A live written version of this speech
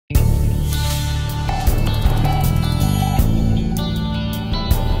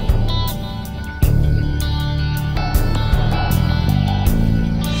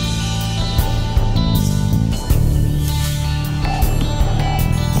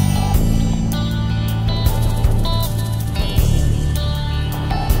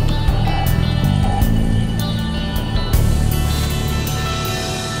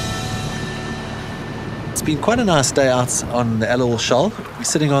been quite a nice day out on the Aliwal Shoal. We're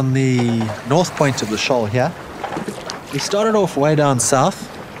sitting on the north point of the shoal here. We started off way down south,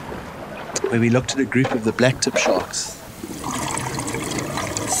 where we looked at a group of the blacktip sharks.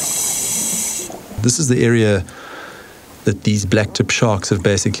 This is the area that these blacktip sharks have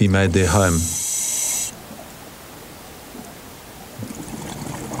basically made their home.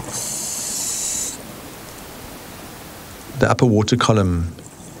 The upper water column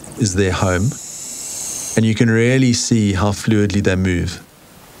is their home, and you can really see how fluidly they move.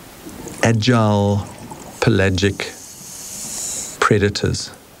 Agile, pelagic predators.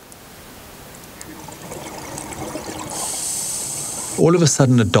 All of a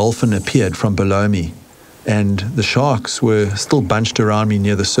sudden a dolphin appeared from below me, and the sharks were still bunched around me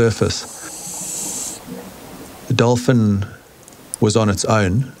near the surface. The dolphin was on its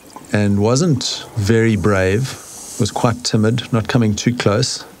own and wasn't very brave, was quite timid, not coming too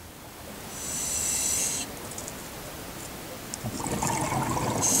close.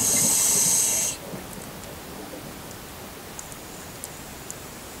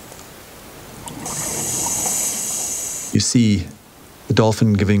 You see the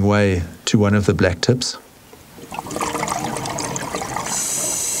dolphin giving way to one of the blacktips.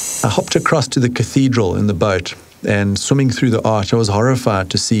 I hopped across to the cathedral in the boat, and swimming through the arch, I was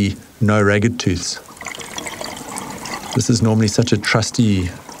horrified to see no ragged tooths. This is normally such a trusty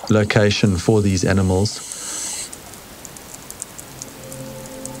location for these animals.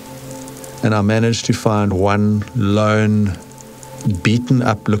 And I managed to find one lone, beaten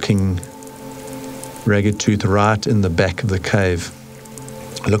up looking ragged tooth right in the back of the cave,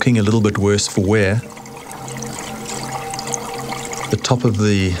 looking a little bit worse for wear. The top of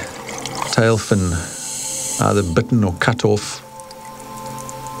the tail fin either bitten or cut off.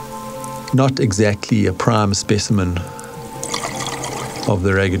 Not exactly a prime specimen of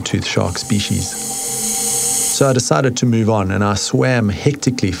the ragged tooth shark species. So I decided to move on, and I swam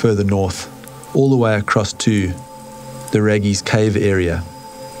hectically further north, all the way across to the Raggy's cave area.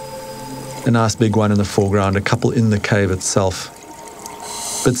 A nice big one in the foreground, a couple in the cave itself.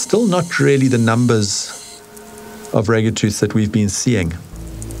 But still not really the numbers of ragged tooths that we've been seeing.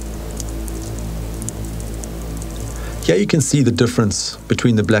 Here you can see the difference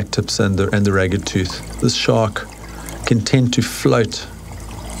between the blacktips and the ragged tooth. This shark can tend to float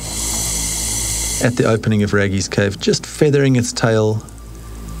at the opening of Raggy's cave, just feathering its tail,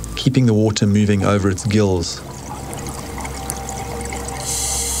 keeping the water moving over its gills.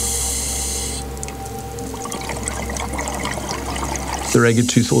 The ragged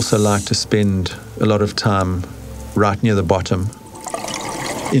tooth also like to spend a lot of time right near the bottom,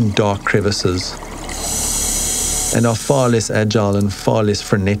 in dark crevices, and are far less agile and far less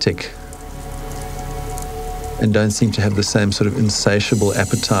frenetic, and don't seem to have the same sort of insatiable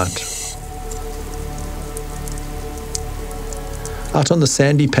appetite. Out on the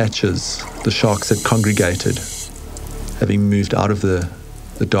sandy patches, the sharks had congregated, having moved out of the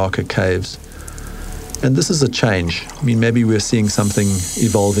darker caves. And this is a change. I mean, maybe we're seeing something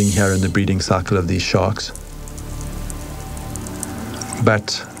evolving here in the breeding cycle of these sharks.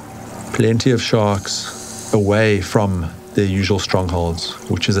 But plenty of sharks away from their usual strongholds,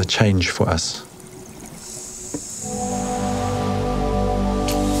 which is a change for us.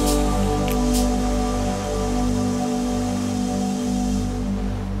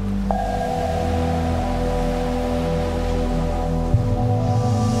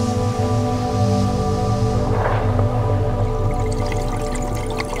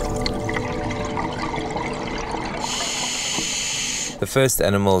 The first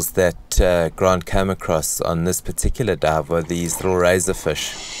animals that Grant came across on this particular dive were these little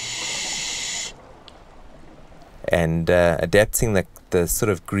razorfish. And adapting the sort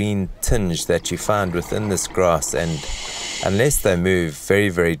of green tinge that you find within this grass, and unless they move, very,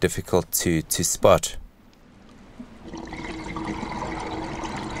 very difficult to spot.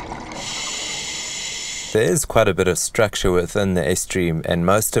 There is quite a bit of structure within the estuary, and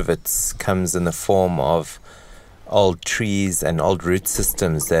most of it comes in the form of old trees and old root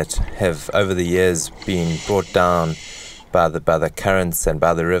systems that have over the years been brought down by the currents and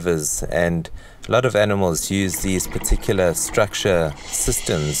by the rivers, and a lot of animals use these particular structure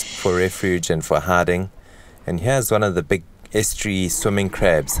systems for refuge and for hiding. And here's one of the big estuary swimming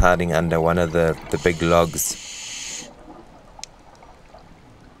crabs hiding under one of the big logs.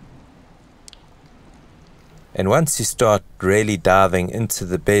 And once you start really diving into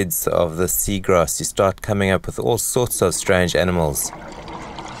the beds of the seagrass, you start coming up with all sorts of strange animals.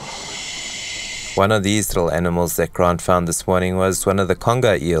 One of these little animals that Grant found this morning was one of the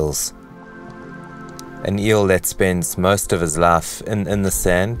Congo eels. An eel that spends most of his life in the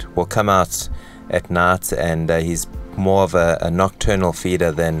sand will come out at night, and he's more of a nocturnal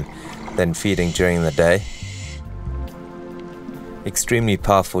feeder than feeding during the day. Extremely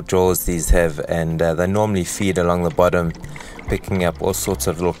powerful jaws these have, and they normally feed along the bottom, picking up all sorts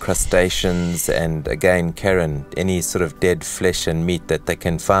of little crustaceans and, again, carrion, any sort of dead flesh and meat that they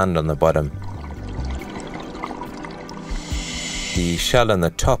can find on the bottom. The shell on the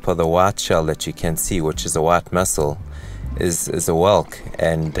top, of the white shell that you can see, which is a white mussel, is a whelk,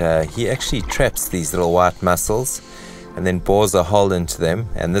 and he actually traps these little white mussels and then bores a hole into them,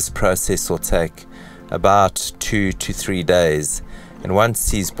 and this process will take about 2 to 3 days. And once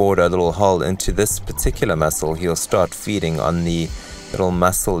he's bored a little hole into this particular mussel, he'll start feeding on the little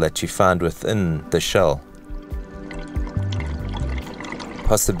mussel that you find within the shell.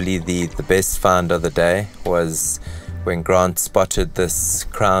 Possibly the best find of the day was when Grant spotted this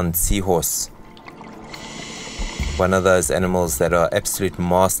crowned seahorse, one of those animals that are absolute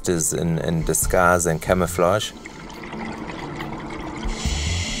masters in disguise and camouflage.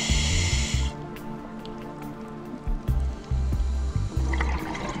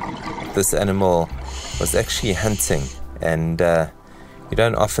 This animal was actually hunting, and you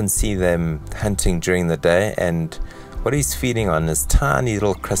don't often see them hunting during the day, and what he's feeding on is tiny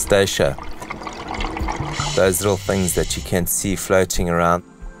little crustacea, those little things that you can see floating around.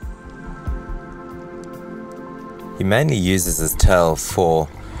 He mainly uses his tail for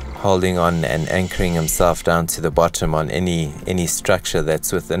holding on and anchoring himself down to the bottom on any structure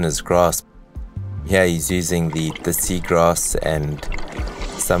that's within his grasp. Here he's using the seagrass and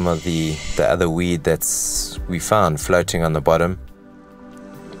some of the other weed that's we found floating on the bottom.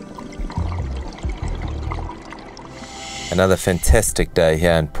 Another fantastic day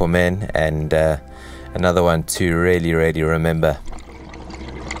here in Portman, and another one to really remember.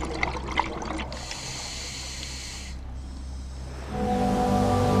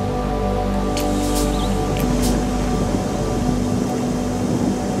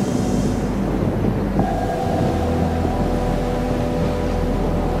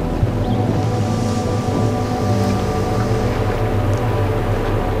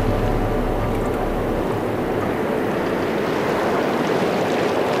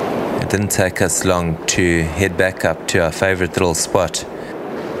 It didn't take us long to head back up to our favorite little spot,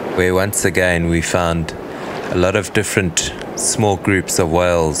 where once again we found a lot of different small groups of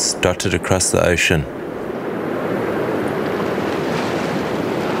whales dotted across the ocean.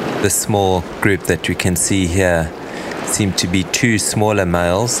 This small group that we can see here seemed to be 2 smaller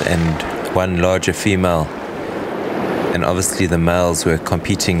males and 1 larger female, and obviously the males were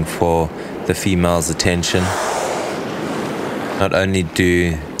competing for the female's attention. Not only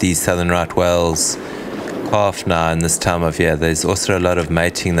do these southern right whales calf now in this time of year, there's also a lot of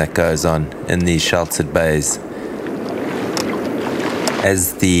mating that goes on in these sheltered bays.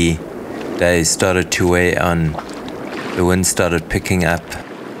 As the days started to wear on, the wind started picking up. It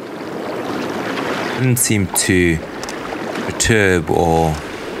didn't seem to perturb or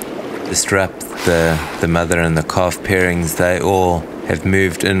disrupt the mother and the calf pairings. They all have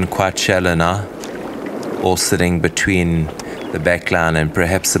moved in quite shallow now, all sitting between the backline and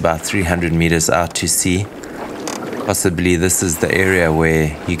perhaps about 300 meters out to sea. Possibly this is the area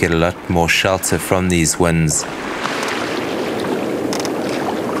where you get a lot more shelter from these winds,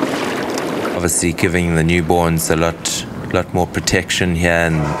 obviously giving the newborns a lot more protection here,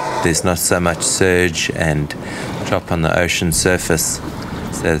 and there's not so much surge and chop on the ocean surface,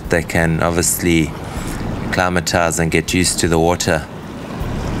 so that they can obviously acclimatize and get used to the water.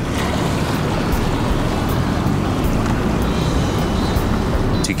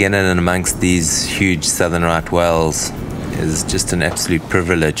 To get in amongst these huge southern right whales is just an absolute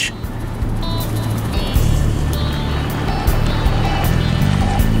privilege.